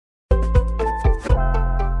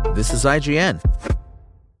This is IGN.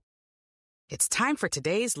 It's time for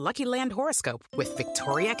today's Lucky Land horoscope with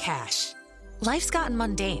Victoria Cash. Life's gotten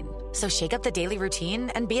mundane, so shake up the daily routine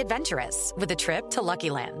and be adventurous with a trip to Lucky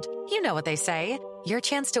Land. You know what they say. Your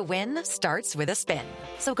chance to win starts with a spin.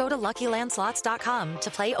 So go to LuckyLandSlots.com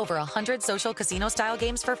to play over 100 social casino-style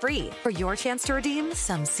games for free for your chance to redeem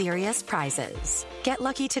some serious prizes. Get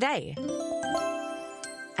lucky today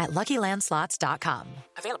at LuckyLandSlots.com.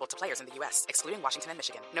 Available to players in the U.S., excluding Washington and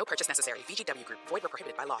Michigan. No purchase necessary. VGW Group. Void where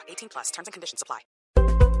prohibited by law. 18+. Terms and conditions apply.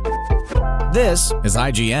 This is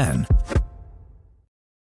IGN.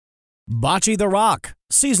 Bocchi the Rock,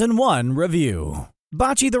 Season 1 Review.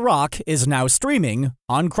 Bocchi the Rock is now streaming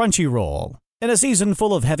on Crunchyroll. In a season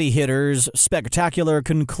full of heavy hitters, spectacular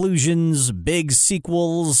conclusions, big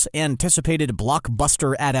sequels, anticipated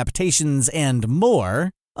blockbuster adaptations, and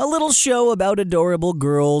more, a little show about adorable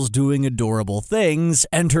girls doing adorable things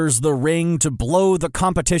enters the ring to blow the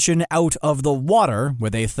competition out of the water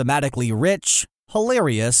with a thematically rich,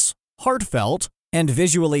 hilarious, heartfelt, and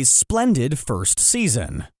visually splendid first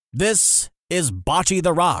season. This is Bocchi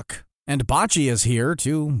the Rock, and Bocchi is here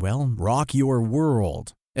to, rock your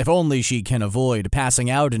world. If only she can avoid passing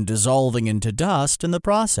out and dissolving into dust in the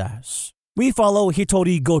process. We follow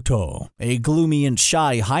Hitori Goto, a gloomy and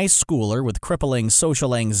shy high schooler with crippling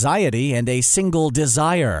social anxiety and a single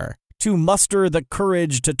desire: to muster the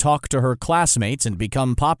courage to talk to her classmates and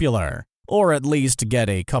become popular, or at least get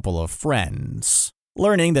a couple of friends.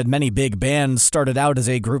 Learning that many big bands started out as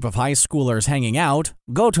a group of high schoolers hanging out,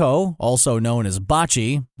 Goto, also known as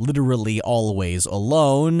Bocchi, literally always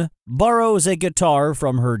alone, borrows a guitar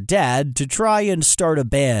from her dad to try and start a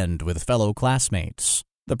band with fellow classmates.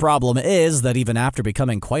 The problem is that even after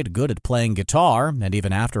becoming quite good at playing guitar, and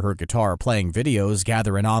even after her guitar playing videos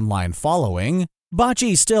gather an online following,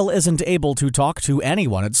 Bocchi still isn't able to talk to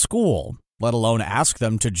anyone at school, let alone ask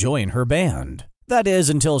them to join her band. That is,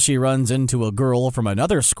 until she runs into a girl from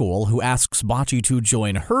another school who asks Bocchi to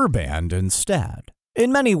join her band instead.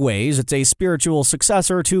 In many ways, it's a spiritual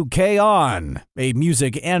successor to K-On!, a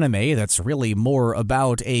music anime that's really more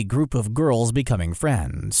about a group of girls becoming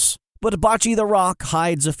friends. But Bocchi the Rock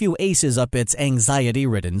hides a few aces up its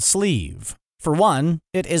anxiety-ridden sleeve. For one,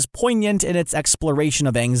 it is poignant in its exploration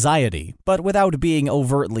of anxiety, but without being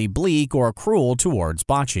overtly bleak or cruel towards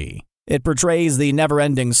Bocchi. It portrays the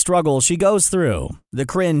never-ending struggle she goes through, the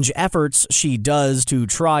cringe efforts she does to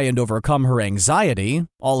try and overcome her anxiety,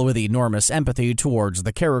 all with enormous empathy towards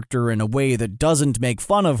the character in a way that doesn't make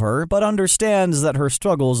fun of her but understands that her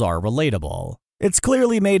struggles are relatable. It's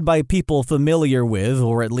clearly made by people familiar with,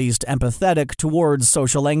 or at least empathetic towards,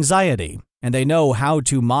 social anxiety, and they know how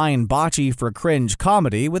to mine Bocchi for cringe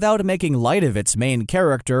comedy without making light of its main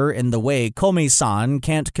character in the way Komi-san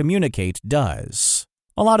Can't Communicate does.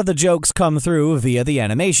 A lot of the jokes come through via the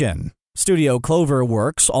animation. Studio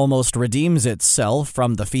Cloverworks almost redeems itself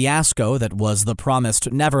from the fiasco that was The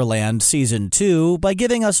Promised Neverland Season 2 by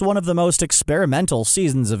giving us one of the most experimental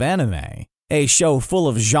seasons of anime. A show full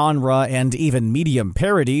of genre and even medium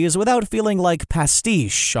parodies without feeling like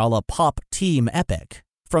pastiche a la pop team epic.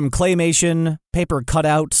 From claymation, paper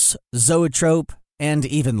cutouts, zoetrope, and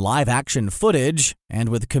even live-action footage, and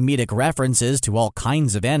with comedic references to all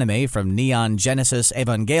kinds of anime from Neon Genesis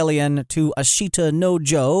Evangelion to Ashita no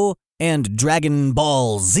Joe and Dragon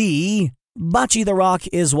Ball Z, Bocchi the Rock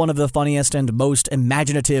is one of the funniest and most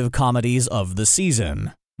imaginative comedies of the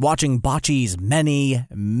season. Watching Bocchi's many,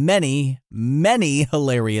 many, many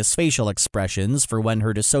hilarious facial expressions for when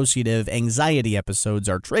her dissociative anxiety episodes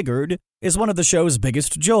are triggered is one of the show's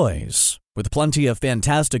biggest joys, with plenty of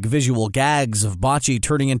fantastic visual gags of Bocchi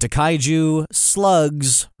turning into kaiju,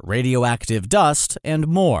 slugs, radioactive dust, and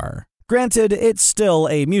more. Granted, it's still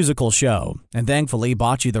a musical show, and thankfully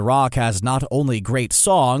Bocchi the Rock has not only great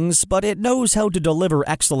songs, but it knows how to deliver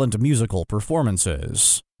excellent musical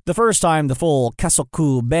performances. The first time the full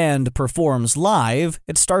Kasoku band performs live,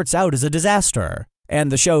 it starts out as a disaster,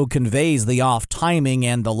 and the show conveys the off-timing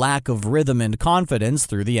and the lack of rhythm and confidence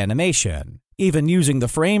through the animation, even using the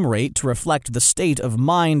frame rate to reflect the state of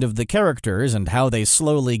mind of the characters and how they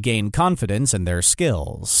slowly gain confidence in their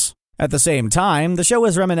skills. At the same time, the show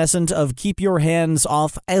is reminiscent of Keep Your Hands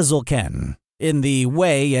Off Eizouken, in the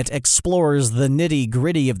way it explores the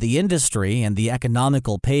nitty-gritty of the industry and the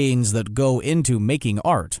economical pains that go into making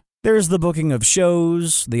art. There's the booking of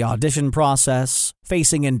shows, the audition process,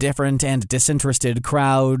 facing indifferent and disinterested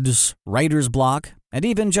crowds, writer's block, and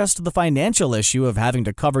even just the financial issue of having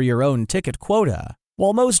to cover your own ticket quota.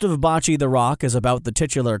 While most of Bocchi the Rock is about the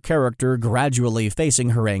titular character gradually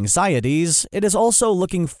facing her anxieties, it is also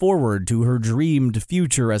looking forward to her dreamed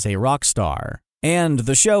future as a rock star. And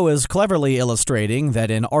the show is cleverly illustrating that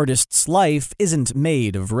an artist's life isn't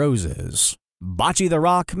made of roses. Bocchi the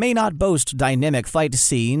Rock may not boast dynamic fight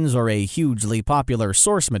scenes or a hugely popular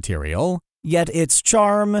source material, yet its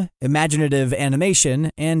charm, imaginative animation,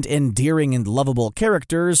 and endearing and lovable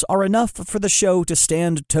characters are enough for the show to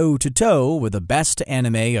stand toe-to-toe with the best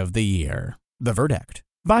anime of the year. The verdict.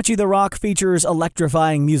 Bocchi the Rock features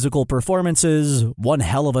electrifying musical performances, one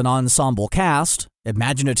hell of an ensemble cast,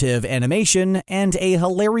 imaginative animation, and a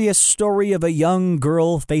hilarious story of a young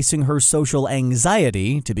girl facing her social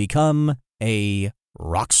anxiety to become a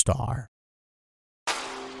rock star.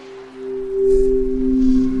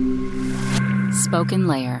 Spoken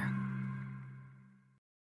Layer.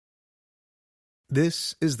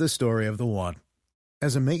 This is the story of the one.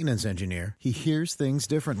 As a maintenance engineer, he hears things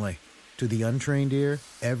differently. To the untrained ear,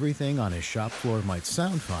 everything on his shop floor might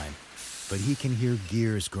sound fine, but he can hear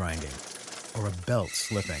gears grinding or a belt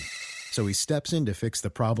slipping. So he steps in to fix the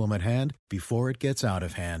problem at hand before it gets out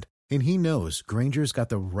of hand. And he knows Grainger's got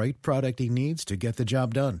the right product he needs to get the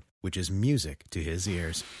job done, which is music to his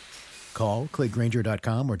ears. Call, click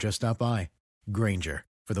Grainger.com, or just stop by. Grainger,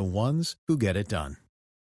 for the ones who get it done.